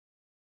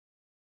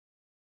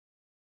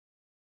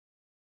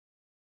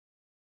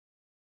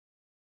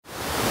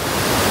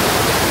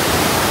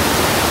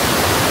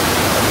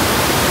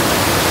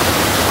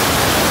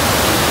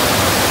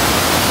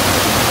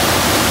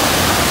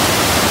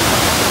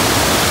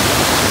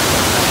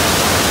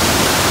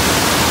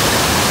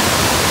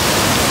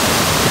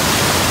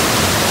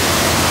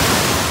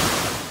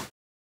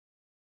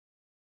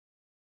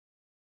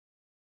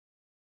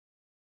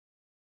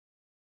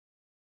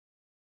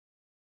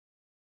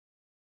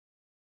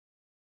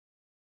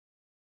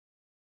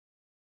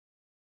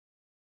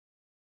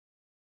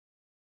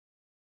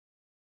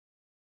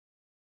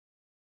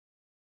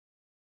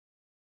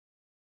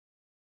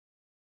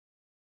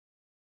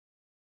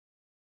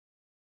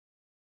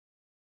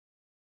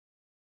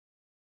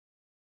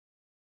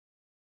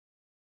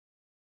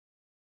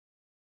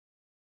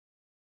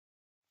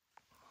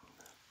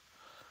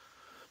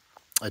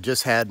I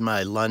just had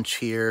my lunch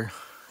here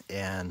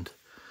and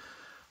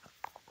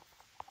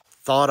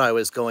thought I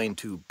was going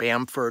to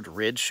Bamford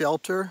Ridge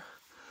Shelter.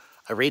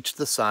 I reached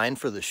the sign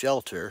for the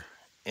shelter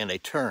and I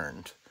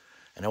turned,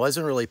 and I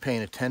wasn't really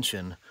paying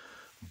attention,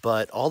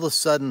 but all of a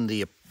sudden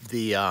the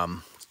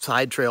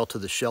side trail to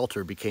the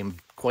shelter became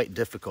quite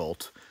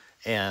difficult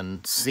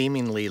and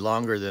seemingly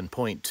longer than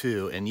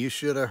 0.2, and you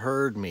should have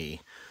heard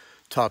me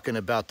talking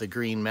about the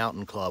Green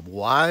Mountain Club.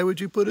 Why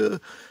would you put a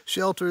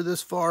shelter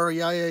this far?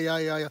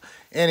 Yeah.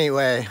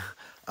 Anyway,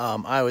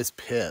 I was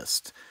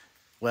pissed.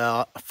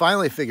 Well, I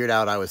finally figured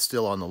out I was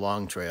still on the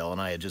long trail and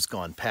I had just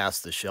gone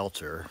past the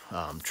shelter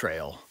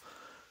trail.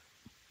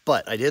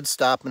 But I did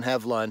stop and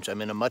have lunch.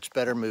 I'm in a much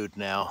better mood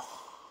now.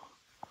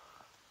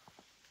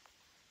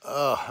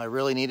 I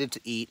really needed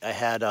to eat. I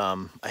had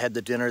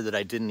the dinner that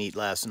I didn't eat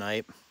last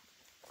night,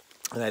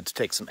 and I had to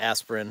take some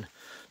aspirin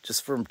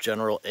just for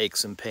general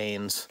aches and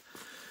pains.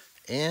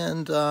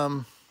 And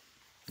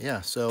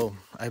yeah, so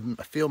I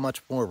feel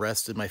much more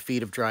rested. My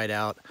feet have dried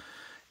out,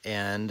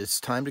 and it's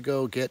time to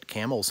go get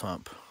Camels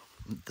Hump.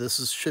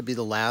 Should be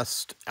the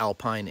last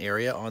alpine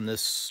area on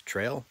this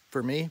trail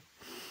for me.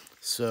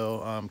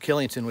 So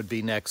Killington would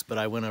be next, but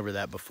I went over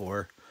that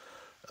before.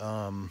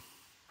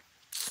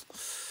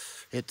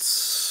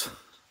 It's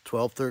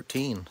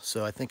 12:13,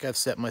 so I think I've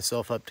set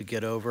myself up to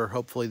get over.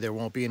 Hopefully there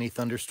won't be any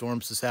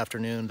thunderstorms this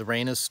afternoon. The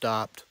rain has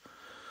stopped.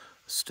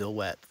 Still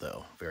wet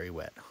though, very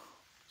wet.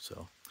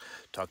 So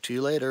talk to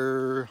you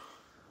later.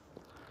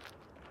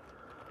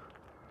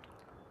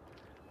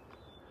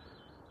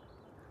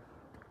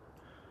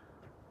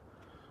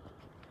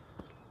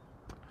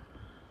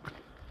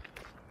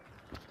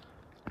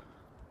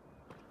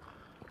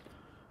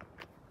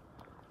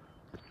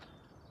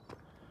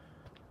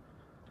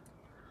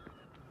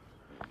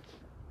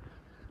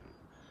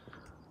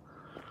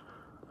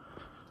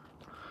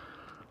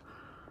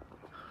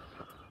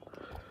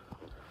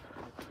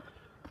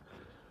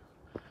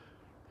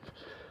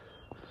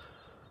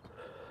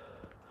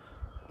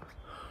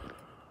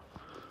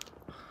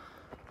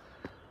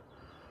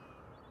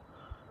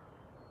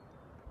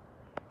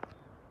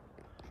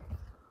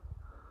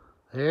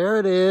 There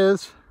it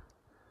is.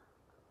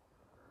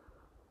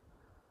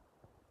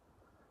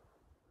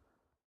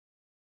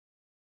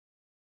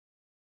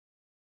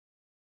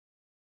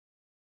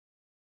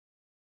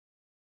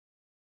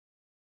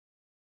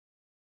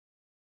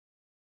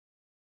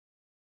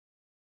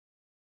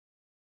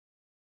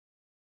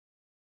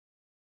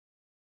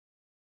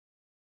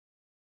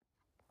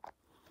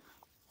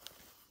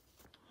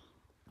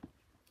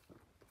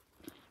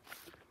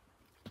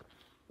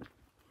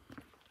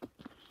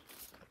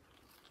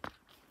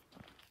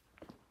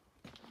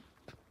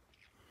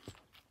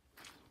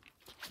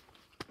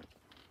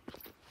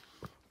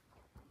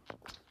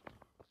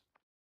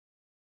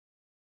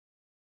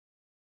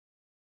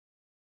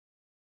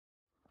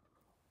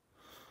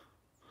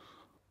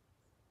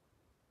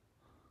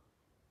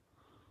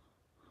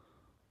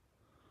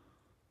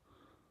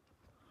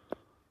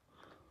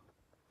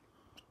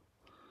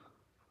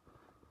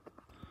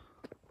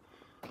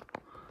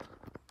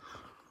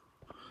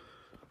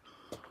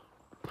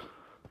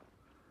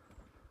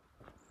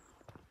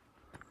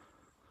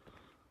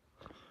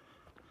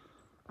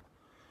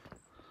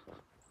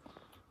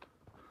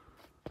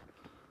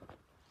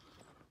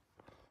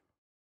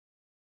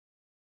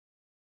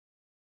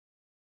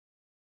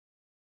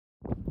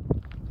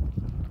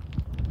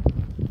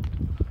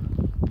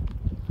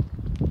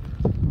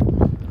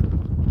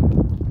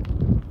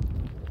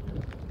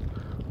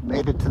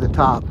 Made it to the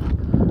top.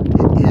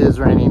 It is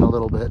raining a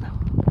little bit,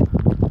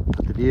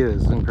 but the view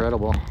is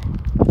incredible.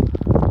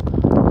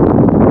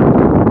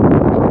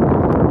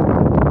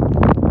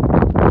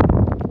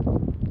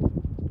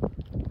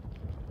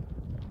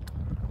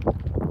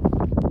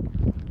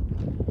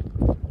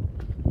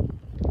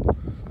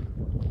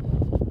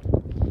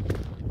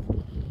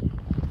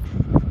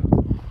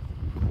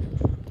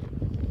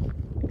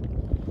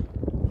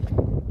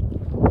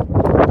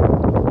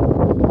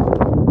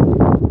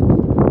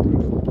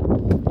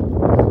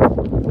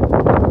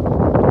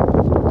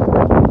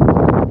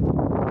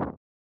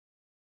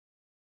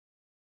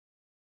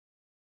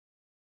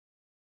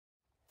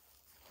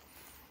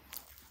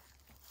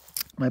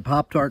 My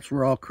Pop-Tarts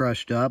were all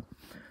crushed up,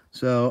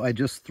 so I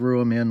just threw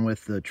them in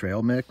with the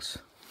trail mix.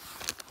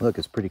 Look,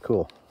 it's pretty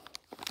cool.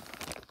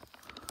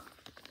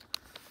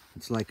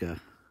 It's like a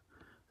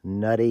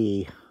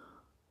nutty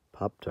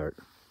Pop-Tart.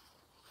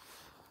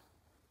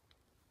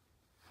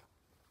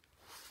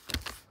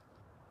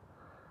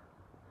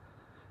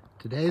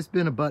 Today's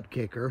been a butt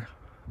kicker,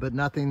 but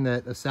nothing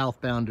that a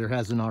Southbounder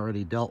hasn't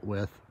already dealt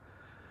with.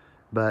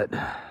 But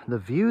the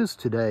views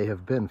today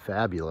have been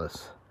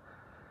fabulous.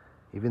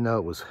 Even though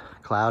it was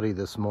cloudy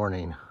this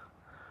morning,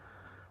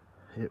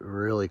 it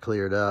really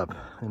cleared up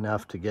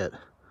enough to get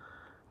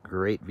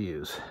great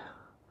views.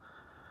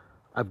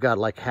 I've got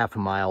like half a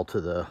mile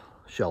to the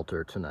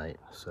shelter tonight,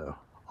 so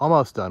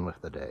almost done with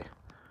the day.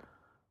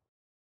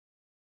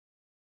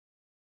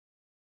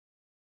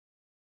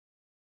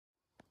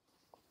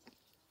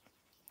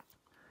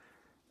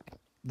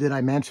 Did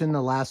I mention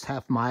the last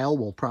half mile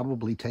will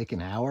probably take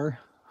an hour?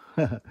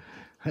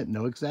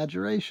 No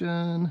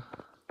exaggeration.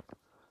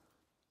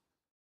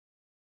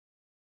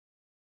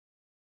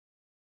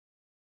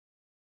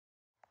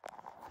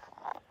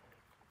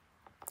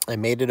 I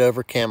made it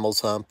over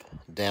Camels Hump,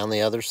 down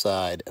the other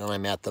side, and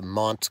I'm at the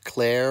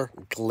Monteclair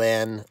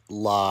Glen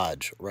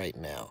Lodge right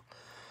now.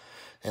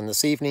 And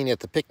this evening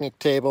at the picnic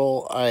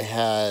table, I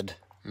had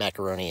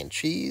macaroni and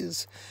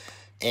cheese,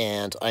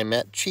 and I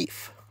met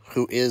Chief,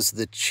 who is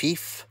the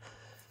chief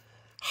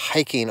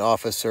hiking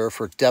officer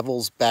for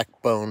Devil's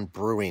Backbone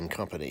Brewing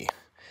Company.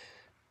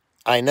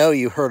 I know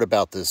you heard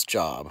about this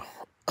job.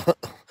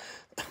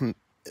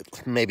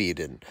 Maybe you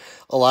didn't.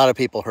 A lot of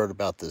people heard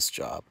about this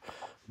job.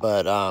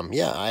 But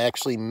yeah, I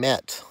actually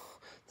met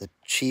the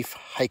chief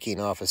hiking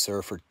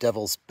officer for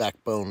Devil's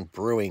Backbone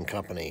Brewing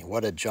Company.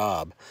 What a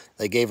job.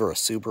 They gave her a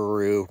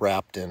Subaru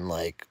wrapped in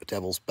like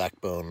Devil's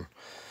Backbone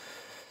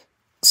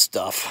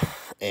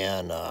stuff.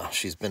 And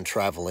she's been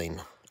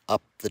traveling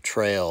up the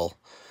trail,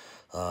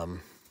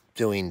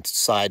 doing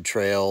side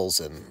trails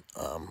and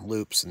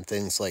loops and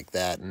things like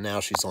that. And now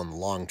she's on the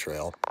long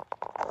trail.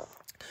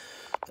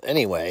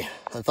 Anyway,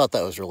 I thought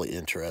that was really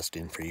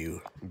interesting for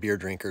you beer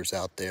drinkers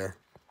out there.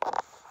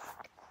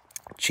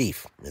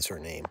 Chief is her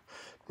name.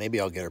 Maybe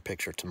I'll get her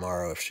picture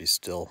tomorrow if she's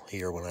still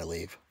here when I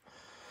leave.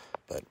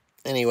 But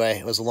anyway,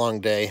 it was a long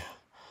day,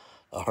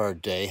 a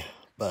hard day,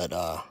 but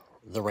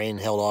the rain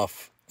held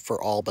off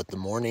for all but the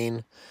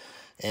morning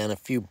and a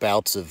few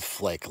bouts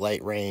of like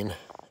light rain,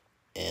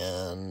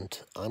 and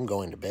I'm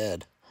going to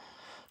bed.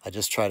 I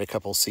just tried a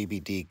couple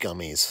CBD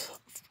gummies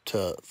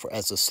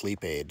as a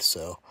sleep aid,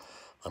 so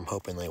I'm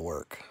hoping they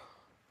work.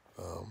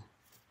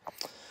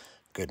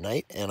 Good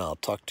night, and I'll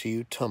talk to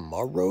you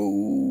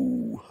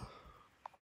tomorrow.